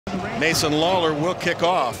Mason Lawler will kick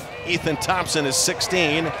off. Ethan Thompson is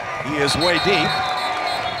 16. He is way deep.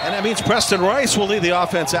 And that means Preston Rice will lead the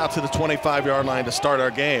offense out to the 25-yard line to start our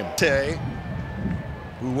game. Tay,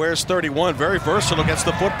 who wears 31, very versatile, gets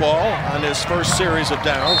the football on his first series of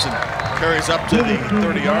downs and carries up to the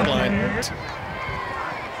 30-yard line.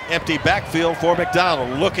 Empty backfield for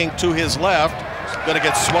McDonald, looking to his left. Going to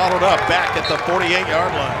get swallowed up back at the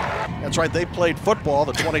 48-yard line. That's right, they played football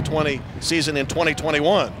the 2020 season in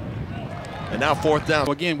 2021. And now fourth down.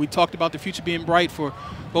 Again, we talked about the future being bright for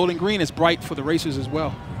Bowling Green. It's bright for the Racers as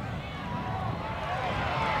well.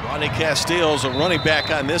 Ronnie Castiles, a running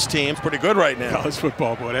back on this team, pretty good right now. College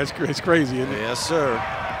football, boy, that's crazy, isn't it? Yes, sir.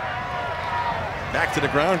 Back to the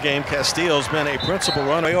ground game. Castiles been a principal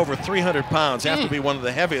runner, over 300 pounds. Have to be one of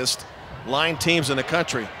the heaviest line teams in the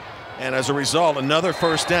country. And as a result, another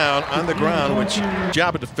first down on the ground, which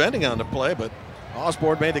job of defending on the play, but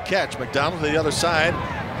Osborne made the catch. McDonald to the other side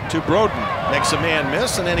to Broden. Makes a man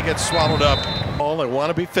miss, and then he gets swallowed up. They want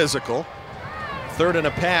to be physical. Third and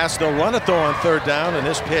a pass. They'll run it, though, on third down. And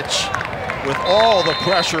this pitch, with all the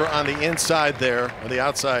pressure on the inside there, on the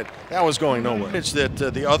outside, that was going nowhere. It's that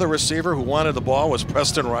the other receiver who wanted the ball was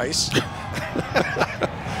Preston Rice.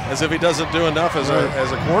 As if he doesn't do enough as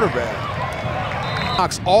a quarterback.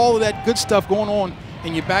 All of that good stuff going on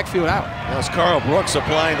in your backfield out. That's Carl Brooks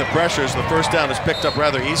applying the pressures. The first down is picked up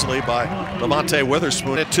rather easily by Lamonte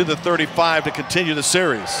Witherspoon to the 35 to continue the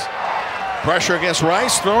series. Pressure against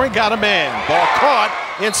Rice, throwing, got a man. Ball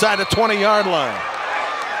caught inside the 20-yard line.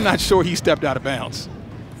 I'm not sure he stepped out of bounds.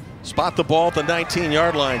 Spot the ball at the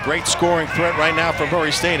 19-yard line. Great scoring threat right now for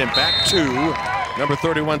Murray State. And back to number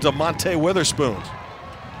 31, Lamonte Witherspoon.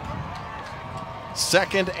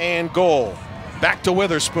 Second and goal. Back to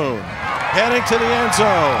Witherspoon. Heading to the end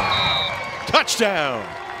zone. Touchdown.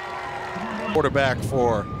 Quarterback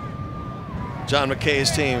for John McKay's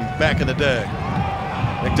team back in the day.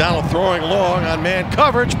 McDonald throwing long on man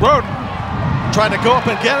coverage. Broden tried to go up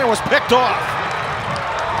and get it, was picked off.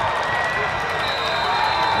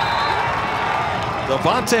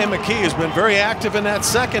 Devontae McKee has been very active in that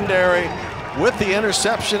secondary with the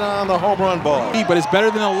interception on the home run ball. But it's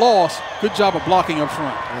better than a loss. Good job of blocking up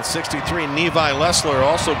front. And 63, Nevi Lessler,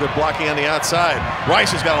 also good blocking on the outside.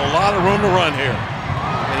 Rice has got a lot of room to run here.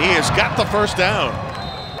 And he has got the first down.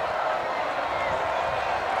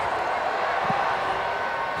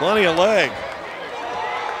 Plenty of leg.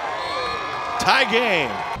 Tie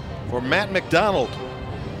game for Matt McDonald.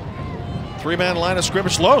 Three-man line of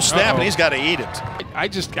scrimmage, low snap, and he's got to eat it. I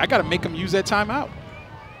got to make him use that timeout.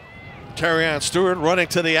 Terrion Stewart running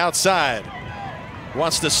to the outside.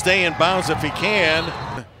 Wants to stay in bounds if he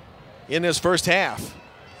can in this first half.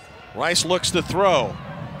 Rice looks to throw.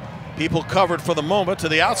 People covered for the moment to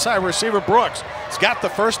the outside receiver Brooks. He's got the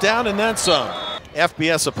first down and then some.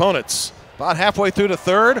 FBS opponents about halfway through the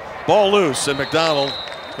third. Ball loose, and McDonald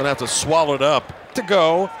going to have to swallow it up to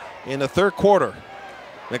go in the third quarter.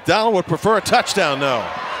 McDonald would prefer a touchdown, though.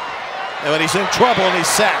 And he's in trouble and he's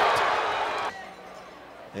sacked.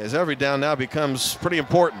 As every down now becomes pretty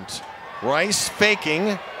important. Rice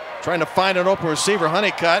faking, trying to find an open receiver,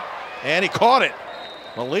 Honeycutt, and he caught it.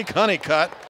 Malik Honeycutt